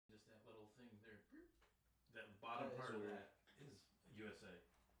The bottom part of that is USA.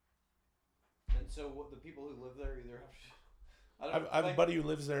 And so the people who live there either have to... I have a buddy who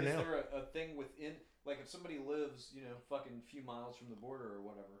lives there now. Is there a thing within... Like, if somebody lives, fucking a few miles from the border or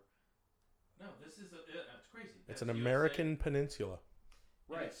whatever... No, this is... it's crazy. It's an American peninsula.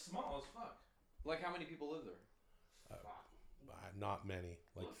 Right. It's small as fuck. Like, how many people live there? Not many.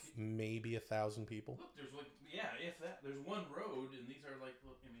 Like, maybe 1,000 people. Look, there's if that. There's one road, and these are like...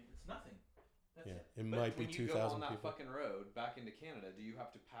 Look, I mean, it's nothing. That's it. It might be 2,000 people. When you go on that fucking road back into Canada, do you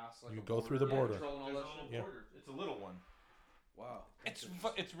have to pass, like, you go through the border. There's a little border. It's a little one. Wow. It's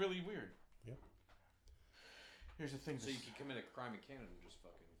really weird. Yeah. Here's the thing. So you can commit a crime in Canada and just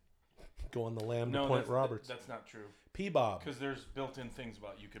fucking... Go on the lam to Point Roberts. That's not true. P-Bob. Because there's built-in things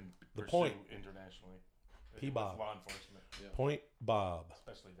about you can pursue internationally. P-Bob. Law enforcement. Yeah. Point Bob.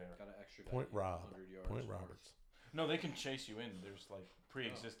 Especially there. Got an extra Point Rob. Point Roberts. No, they can chase you in. There's like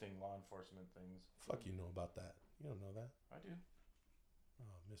pre-existing law enforcement things. Fuck, you know about that. You don't know that? I do.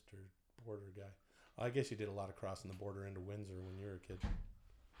 Oh, Mr. Border guy. I guess you did a lot of crossing the border into Windsor when you were a kid.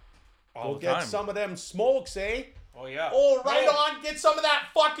 All Go the get time. some of them smokes, eh? Oh, yeah. Oh, right on. Get some of that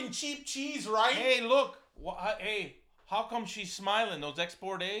fucking cheap cheese, right? Hey, look. Hey, how come she's smiling? Those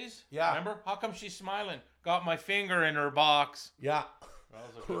export A's? Yeah. Remember? How come she's smiling? Got my finger in her box. Yeah. That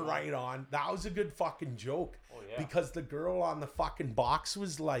was a good right on. That was a good fucking joke. Oh, yeah. Because the girl on the fucking box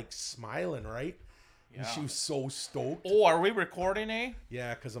was like smiling, right? Yeah. And she was so stoked. Oh, are we recording, eh?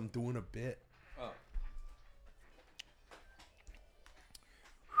 Yeah, because I'm doing a bit. Oh.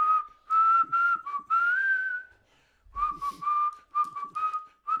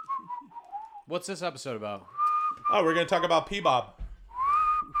 What's this episode about? Oh, we're going to talk about P-Bob.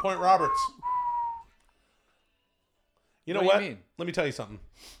 Point Roberts. You know what? Do you mean? Let me tell you something.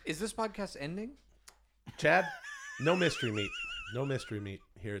 Is this podcast ending? Chad, no mystery meat. No mystery meat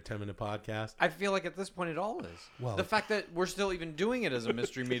here at 10 Minute Podcast. I feel like at this point it all is. Well, the fact that we're still even doing it as a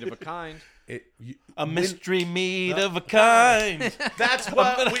mystery meat of a kind. A mystery meat of a kind. That's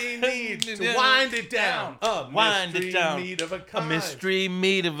what we need to wind it down. Wind it down. Meat of a kind. A mystery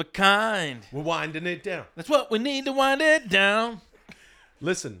meat of a kind. We're winding it down. That's what we need to wind it down.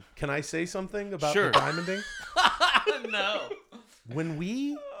 Listen, can I say something about Sure. the diamonding? No. When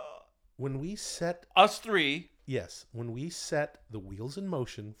we set... Us three. Yes, when we set the wheels in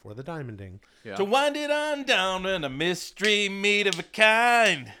motion for the diamonding... Yeah. To wind it on down in a mystery meat of a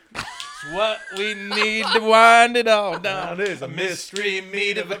kind. It's what we need to wind it all down. It is a mystery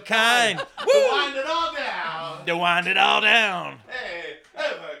meat of a kind. To wind it all down. To wind it all down. Hey,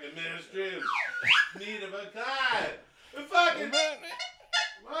 fucking mystery meat of a kind. Fucking...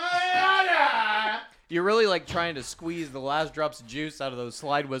 You're really like trying to squeeze the last drops of juice out of those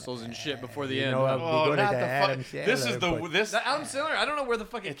slide whistles and shit before the end. I'll Oh, be not good the at Adam Sandler, This is but- this. That Adam Sandler, I don't know where the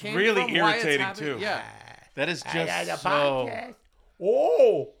fuck it came really from. Why it's irritating, happening. too. Yeah. That is I got a just so. podcast.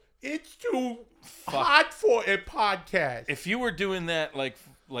 Oh, it's too hot for a podcast. If you were doing that like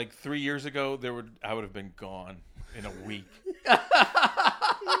 3 years ago, I would have been gone in a week.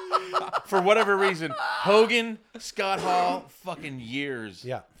 For whatever reason, Hogan, Scott Hall, fucking years.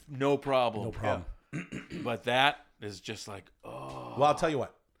 Yeah. No problem. No problem. But that is just like, oh. Well, I'll tell you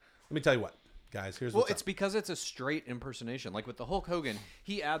what. Let me tell you what, guys. Here's Well, what's it's up. because it's a straight impersonation. Like with the Hulk Hogan,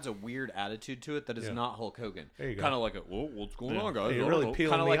 he adds a weird attitude to it that is not Hulk Hogan. There you go. Kind of like whoa, what's going on, guys? Hey, you're really peeling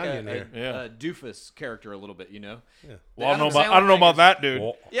Kind of the like onion here. Yeah. a doofus character a little bit, you know? Yeah. Well, I Adam don't know Sandler about thing that, dude.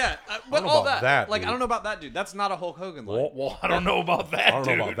 Well, Yeah, but don't know all about that. that, Like, dude. I don't know about that dude. That's not a Hulk Hogan line. well, I don't know about that, I don't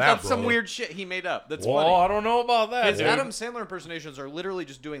know dude. about that, That's some brother. weird shit he made up. That's Well, funny. I don't know about that, His dude. Adam Sandler impersonations are literally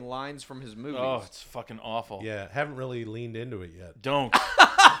just doing lines from his movies. Oh, it's fucking awful. Yeah, haven't really leaned into it yet. Don't.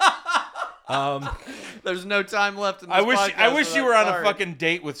 There's no time left in this I wish podcast, you were on sorry. a fucking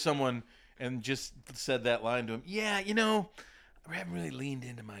date with someone and just said that line to him. Yeah, you know, I haven't really leaned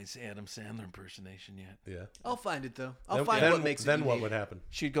into my Adam Sandler impersonation yet. Yeah. I'll find it, though. I'll Then- find then, what makes it Then what unique. would happen?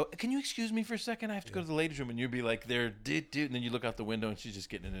 She'd go, "Can you excuse me for a second? I have to go to the ladies' room." And you'd be like, "There, dude." And then you look out the window and she's just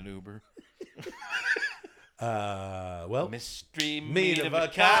getting in an Uber. Well, Mystery meat meat of of a a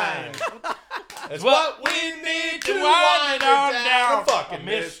kind. it's what we need To wind it on down. Fucking A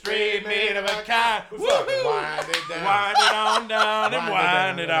mystery meat of a kind. We fucking Woohoo. wind it down. Wind it on down and Wind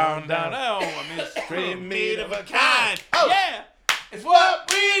wind it it down, on down. down. Oh, a mystery Meat meat of of a a kind. kind. Oh. Yeah. It's what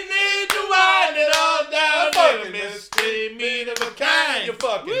we need to wind it on down. Fucking Mystery meat of a kind. You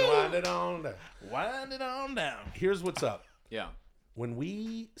fucking Woo. wind it on down. Wind it on down. Here's what's up. Yeah. When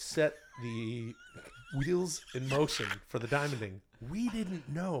we set the wheels in motion for the diamonding, we didn't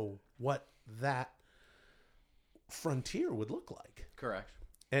know what that frontier would look like. Correct.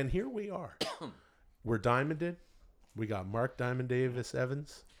 And here we are. We're diamonded. We got Mark Diamond Davis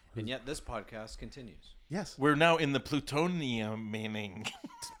Evans. And yet this podcast continues. Yes. We're now in the plutoniuming.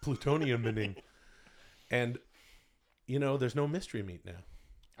 Plutoniuming. And, there's no mystery meat now.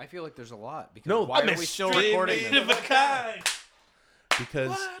 I feel like there's a lot. Because No, why are we still recording Meat this? of a kind. Because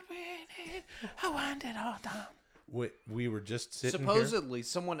What we need, I want it all done. we were just sitting Supposedly,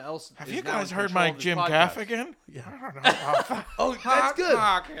 someone else. Have is you now guys in heard control my of this Jim podcast. Gaffigan? Yeah. I don't know about that. Oh, that's good.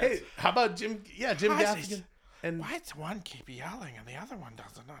 Podcast. Hey, how about Jim? Yeah, Jim Why is Gaffigan. this- And Why does one keep yelling and the other one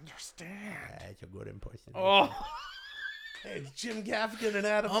doesn't understand? That's a good impression. Oh, Hey, it's Jim Gaffigan and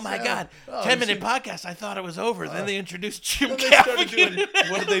Adam. oh my Sandler. God! Oh, 10-minute see- podcast. I thought it was over. Then they introduced Jim Then they started Gaffigan.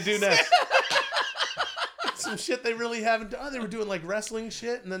 doing. What did they do next? Some shit they really haven't done. They were doing like wrestling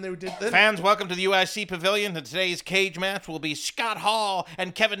shit, and then they did. Then, Fans, welcome to the UIC Pavilion. And today's cage match will be Scott Hall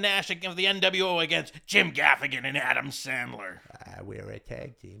and Kevin Nash of the NWO against Jim Gaffigan and Adam Sandler. we're a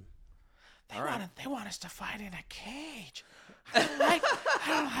tag team. They want us to fight in a cage. I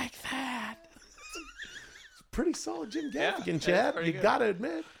don't like that. Pretty solid Jim Yeah, Gaffigan, it's Chad. pretty You good. gotta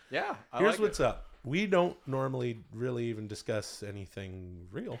admit. Yeah. Here's what's up. We don't normally really even discuss anything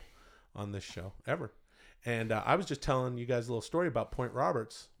real on this show ever. And I was just telling you guys a little story about Point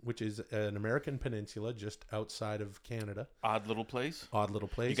Roberts, which is an American peninsula just outside of Canada. Odd little place. Odd little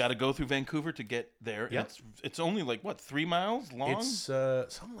place. You got to go through Vancouver to get there. Yep. It's only like what, 3 miles long? It's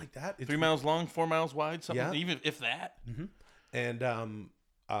something like that. It's 3 miles long, 4 miles wide, something. Yeah. Even if that. And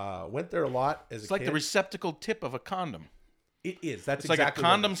went there a lot as It's a like kid. the receptacle tip of a condom. It is. That's It's exactly like a what it is.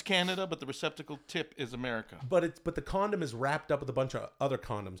 condom's Canada, but the receptacle tip is America. But the condom is wrapped up with a bunch of other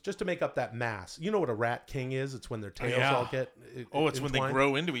condoms just to make up that mass. You know what a rat king is? It's when their tails Yeah. all get. Oh, it's when they entwined.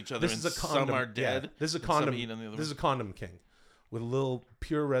 grow into each other. This and is a condom. Some are dead. Yeah. This is a and some condom. eat on the other This is one. a condom king with a little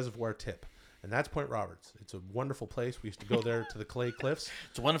pure reservoir tip, and that's Point Roberts. It's a wonderful place. We used to go there to the Clay Cliffs.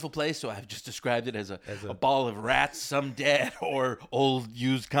 It's a wonderful place, so I've just described it as a a- ball of rats, some dead, or old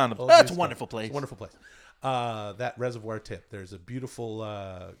used condoms. Old That's a used wonderful condoms. place. It's a wonderful place. That reservoir tip. There's a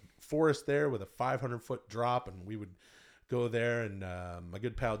beautiful forest there with a 500-foot drop, and we would go there. And my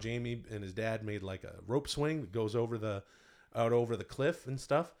good pal Jamie and his dad made like a rope swing that goes over out over the cliff and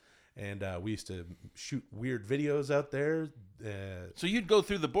stuff. And we used to shoot weird videos out there. So you'd go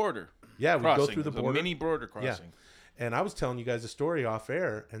through the border. Yeah, we'd crossing. go through the It was a border. mini border Yeah. crossing. And I was telling you guys a story off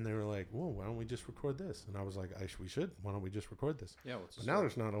air, and they were like, "Whoa, why don't we just record this?" And I was like, "We should. Why don't we just record this?" Yeah. What's the But now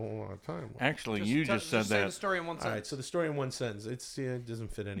there's not a whole lot of time. Actually, you just said say the that. story in one All right, sentence. so the story in one sentence. It doesn't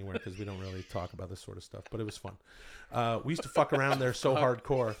fit anywhere because we don't really talk about this sort of stuff, but it was fun. We used to fuck around there so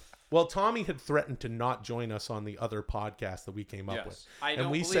hardcore. Well, Tommy had threatened to not join us on the other podcast that we came up with. Yes. I And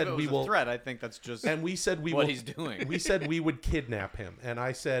don't we believe said it was we a will- threat. I think that's just And we said we what will, he's doing. We said we would kidnap him. And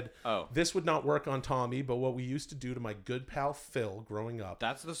I said, Oh. this would not work on Tommy, but what we used to do to my good pal Phil growing up.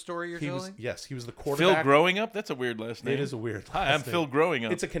 That's the story you're He was telling? he was the Phil quarterback. Growing Up? That's a weird last name. It is a weird Hi, last I'm name. Phil Growing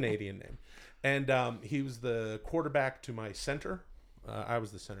Up. It's a Canadian name. And he was the quarterback to my center. I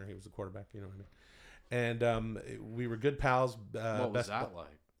was the center. He was the quarterback. You know what I mean? And we were good pals. What was that like?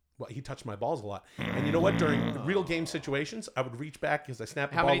 Well, he touched my balls a lot. And you know what? During real game situations, I would reach back because I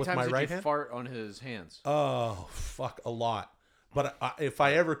snapped the How ball many with times my did right you hand. fart on his hands? Oh, fuck, a lot. But if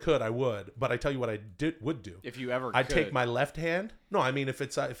I ever could, I would. But I tell you what I would do. If you ever I'd could. take my left hand. No, I mean if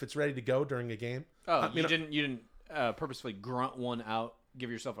it's ready to go during a game. Oh, I mean, you didn't purposefully grunt one out,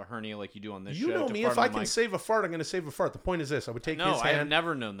 give yourself a hernia like you do on this You show. know to me. fart If on I the can mic. save a fart, I'm going to save a fart. The point is this: I would take No, his I have hand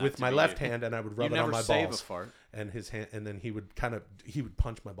never known that with to my be left you. hand, and I would You rub it on never my save balls. a fart. And his hand, and then he would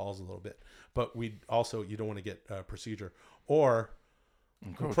punch my balls a little bit. But we also, you don't want to get procedure or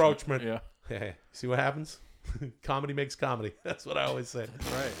encroachment. Yeah. Hey, see what happens? Comedy makes comedy. That's what I always say.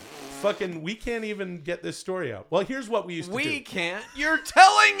 Right. Fucking, we can't even get this story out. Well, here's what we used to do. We can't. You're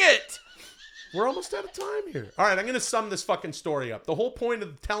telling it. We're almost out of time here. All right, I'm going to sum this fucking story up. The whole point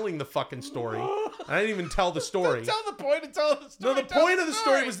of telling the fucking story, I didn't even tell the story. Tell the point and tell the story. No, the point of the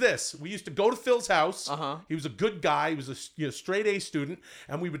story was this. We used to go to Phil's house. Uh-huh. He was a good guy. He was a straight A student.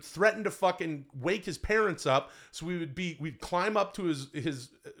 And we would threaten to fucking wake his parents up. So we'd climb up to his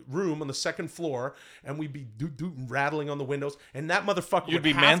room on the second floor. And we'd be rattling on the windows. And that motherfucker You'd would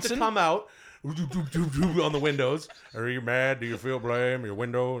be have Manson? to come out on the windows. Are you mad? Do you feel blame? Your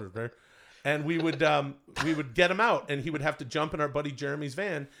window? And we would get him out. And he would have to jump in our buddy Jeremy's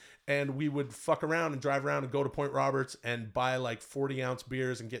van. And we would fuck around and drive around and go to Point Roberts and buy like 40-ounce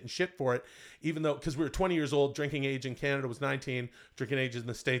beers and getting shit for it. Even though, because we were 20 years old, drinking age in Canada was 19, drinking age in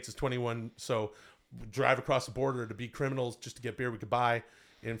the States is 21. So we'd drive across the border to be criminals just to get beer we could buy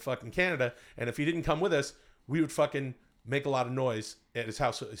in fucking Canada. And if he didn't come with us, we would fucking make a lot of noise at his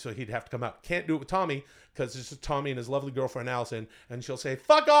house. So he'd have to come out. Can't do it with Tommy because it's just Tommy and his lovely girlfriend, Allison. And she'll say,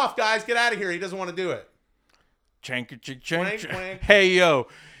 fuck off, guys. Get out of here. He doesn't want to do it. Chank, chank, Wank, chank. wank. Hey, yo.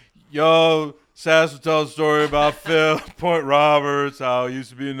 Yo, Sass will tell a story about Phil Point Roberts, how it used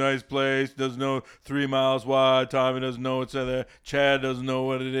to be a nice place. Doesn't know 3 miles wide. Tommy doesn't know what's in there. Chad doesn't know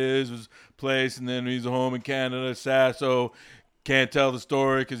what it is. It was a place, and then he's home in Canada. Sasso can't tell the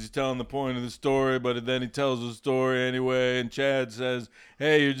story because he's telling the point of the story, but then he tells the story anyway. And Chad says,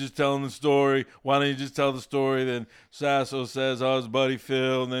 "Hey, you're just telling the story. Why don't you just tell the story?" Then Sasso says, "Oh, his buddy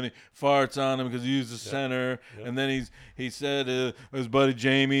Phil," and then he farts on him because he used the center. Yep. And then he said his buddy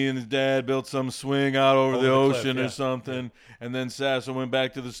Jamie and his dad built some swing out over the ocean cliff, or something. Yeah. And then Sasso went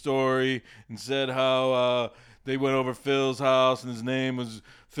back to the story and said how they went over Phil's house and his name was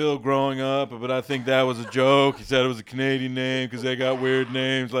Phil growing up, but I think that was a joke. He said it was a Canadian name because they got weird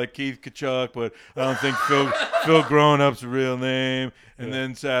names like Keith Kachuk, but I don't think Phil growing up's a real name. And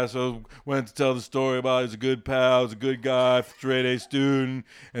then Sasso went to tell the story about he's a good pal, he's a good guy, straight A student.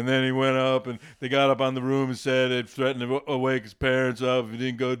 And then he went up and they got up on the room and said they'd threatened to wake his parents up if he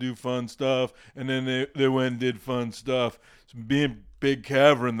didn't go do fun stuff. And then they went and did fun stuff. So being Big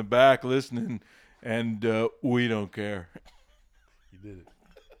Kev in the back listening, and we don't care. You did it.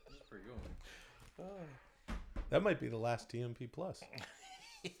 That might be the last TMP Plus.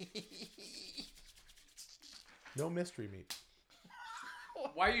 No mystery meat.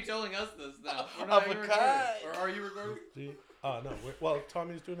 Why are you telling us this now? We're not even recording. Or are you recording? No. Well,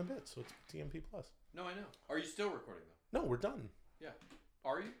 Tommy's doing a bit, so it's TMP Plus. No, I know. Are you still recording though? No, we're done. Yeah.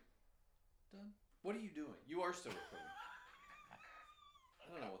 Are you done? What are you doing? You are still recording.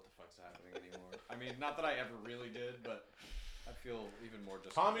 I don't know what the fuck's happening anymore. I mean, not that I ever really did, but I feel even more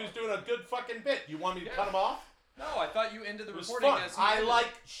just. Tommy was doing a good fucking bit. You want me to cut him off? No, I thought you ended the recording fun. as he I ended. like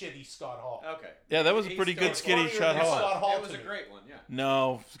shitty Scott Hall. Okay. Yeah, that was a pretty good skitty Scott Hall. It was a great one, yeah.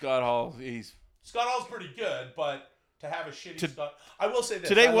 No, Scott Hall, Scott Hall's pretty good, but to have a shitty Scott... I will say this.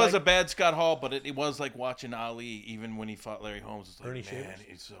 Today was a bad Scott Hall, but it was like watching Ali, even when he fought Larry Holmes. It's like, Ernie man, Shavers?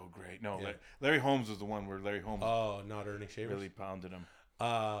 he's so great. No, yeah. Larry Holmes was the one where Larry Holmes not Ernie Shavers. really pounded him.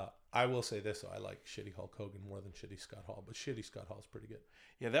 I will say this, though. I like shitty Hulk Hogan more than shitty Scott Hall, but shitty Scott Hall's pretty good.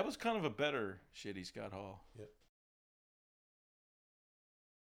 Yeah, that was kind of a better shitty Scott Hall. Yeah.